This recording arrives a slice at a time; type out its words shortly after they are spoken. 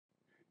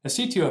As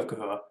CTO of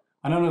Kahua,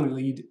 I not only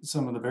lead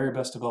some of the very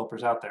best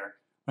developers out there,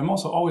 but I'm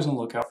also always on the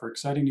lookout for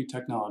exciting new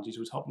technologies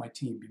which help my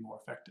team be more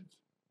effective.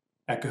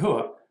 At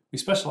Kahua, we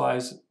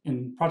specialize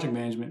in project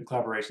management and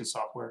collaboration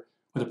software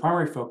with a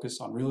primary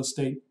focus on real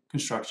estate,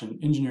 construction,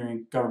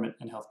 engineering, government,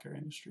 and healthcare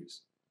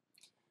industries.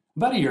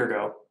 About a year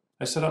ago,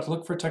 I set out to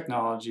look for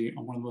technology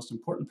on one of the most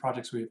important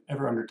projects we have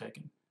ever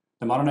undertaken,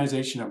 the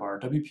modernization of our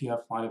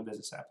WPF line of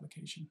business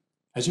application.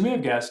 As you may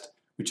have guessed,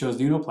 we chose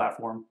the WinUI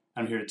platform,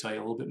 and I'm here to tell you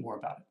a little bit more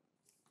about it.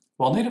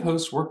 While native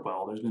hosts work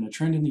well, there's been a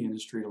trend in the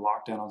industry to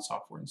lock down on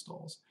software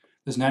installs.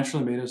 This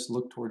naturally made us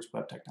look towards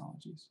web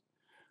technologies.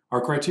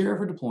 Our criteria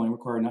for deploying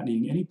required not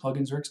needing any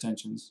plugins or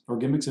extensions, or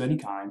gimmicks of any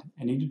kind,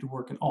 and needed to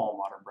work in all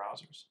modern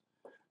browsers.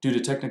 Due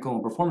to technical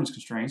and performance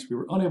constraints, we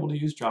were unable to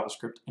use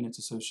JavaScript and its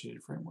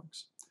associated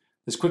frameworks.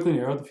 This quickly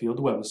narrowed the field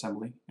to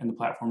WebAssembly and the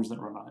platforms that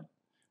run on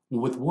it,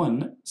 with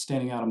one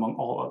standing out among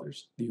all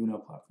others, the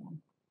WinUI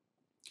platform.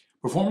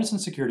 Performance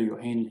and security go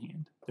hand in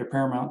hand. They're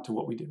paramount to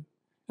what we do.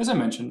 As I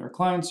mentioned, our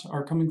clients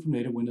are coming from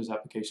native Windows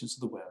applications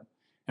to the web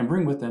and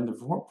bring with them the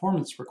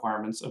performance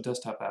requirements of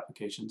desktop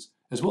applications,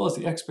 as well as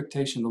the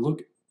expectation the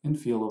look and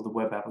feel of the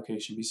web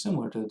application be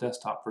similar to the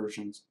desktop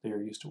versions they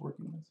are used to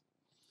working with.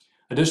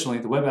 Additionally,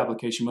 the web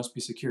application must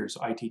be secure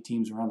so IT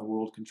teams around the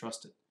world can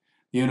trust it.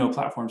 The WinUI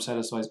platform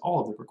satisfies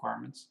all of the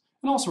requirements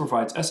and also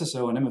provides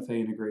SSO and MFA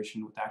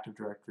integration with Active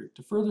Directory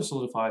to further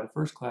solidify the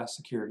first-class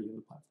security of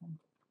the platform.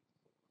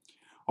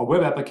 Our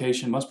web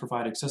application must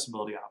provide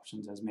accessibility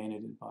options as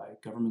mandated by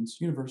governments,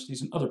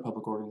 universities, and other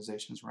public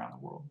organizations around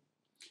the world.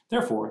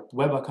 Therefore, the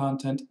Web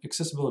Content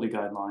Accessibility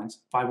Guidelines,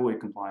 508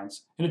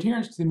 compliance, and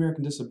adherence to the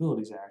American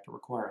Disabilities Act are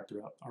required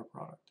throughout our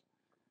product.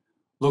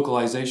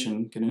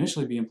 Localization can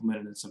initially be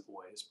implemented in simple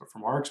ways, but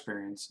from our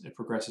experience, it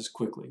progresses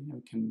quickly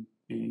and can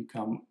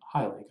become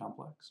highly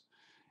complex.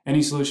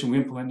 Any solution we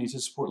implement needs to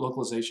support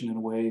localization in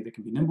a way that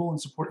can be nimble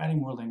and support adding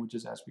more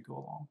languages as we go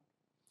along.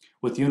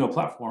 With the WinUI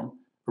platform,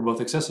 for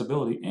both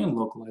accessibility and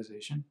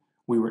localization,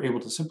 we were able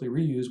to simply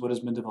reuse what has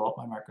been developed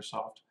by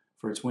Microsoft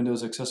for its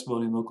Windows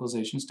accessibility and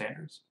localization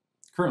standards.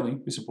 Currently,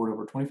 we support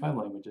over 25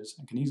 languages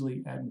and can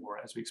easily add more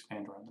as we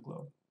expand around the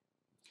globe.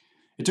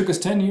 It took us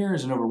 10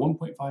 years and over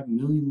 1.5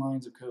 million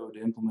lines of code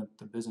to implement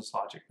the business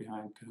logic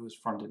behind Kahua's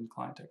front-end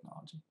client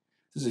technology.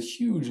 This is a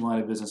huge line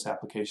of business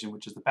application,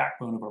 which is the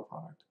backbone of our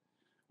product.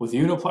 With the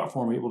WinUI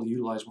platform, we're able to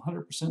utilize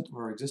 100% of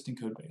our existing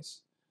code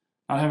base.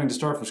 Not having to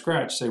start from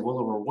scratch saved well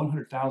over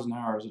 100,000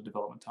 hours of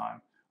development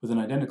time with an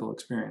identical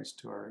experience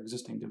to our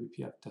existing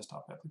WPF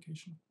desktop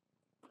application.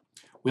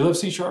 We love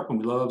C# and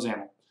we love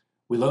XAML.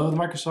 We love the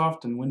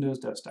Microsoft and Windows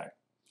dev stack.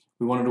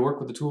 We wanted to work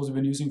with the tools we've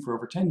been using for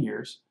over 10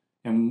 years,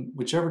 and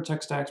whichever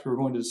tech stacks we were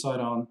going to decide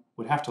on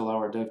would have to allow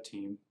our dev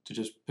team to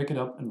just pick it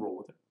up and roll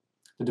with it.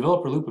 The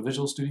developer loop of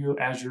Visual Studio,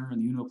 Azure,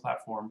 and the WinUI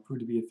platform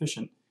proved to be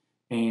efficient,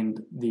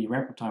 and the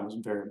ramp-up time was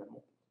very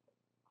minimal.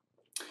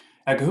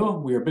 At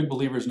Kahua, we are big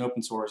believers in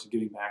open source and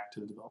giving back to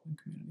the development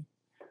community.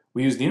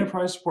 We use the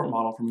enterprise support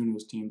model from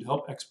WinUI's team to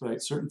help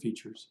expedite certain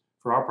features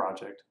for our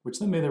project, which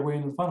then made their way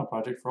into the final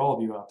project for all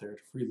of you out there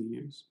to freely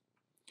use.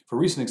 For a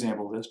recent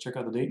example of this, check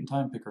out the date and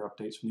time picker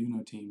updates from the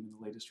WinUI team in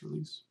the latest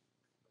release.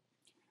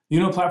 The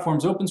WinUI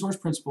platform's open source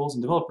principles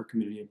and developer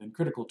community have been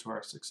critical to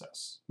our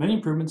success. Many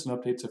improvements and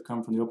updates have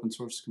come from the open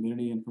source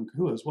community and from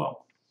Kahua as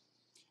well,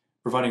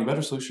 providing a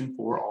better solution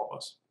for all of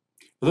us.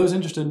 For those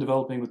interested in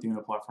developing with the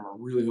WinUI platform, I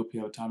really hope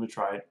you have time to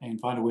try it and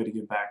find a way to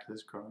give back to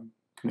this growing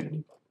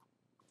community.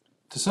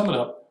 To sum it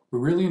up, we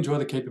really enjoy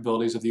the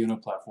capabilities of the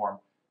WinUI platform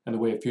and the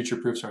way it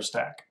future-proofs our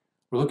stack.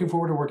 We're looking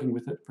forward to working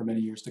with it for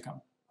many years to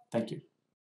come. Thank you.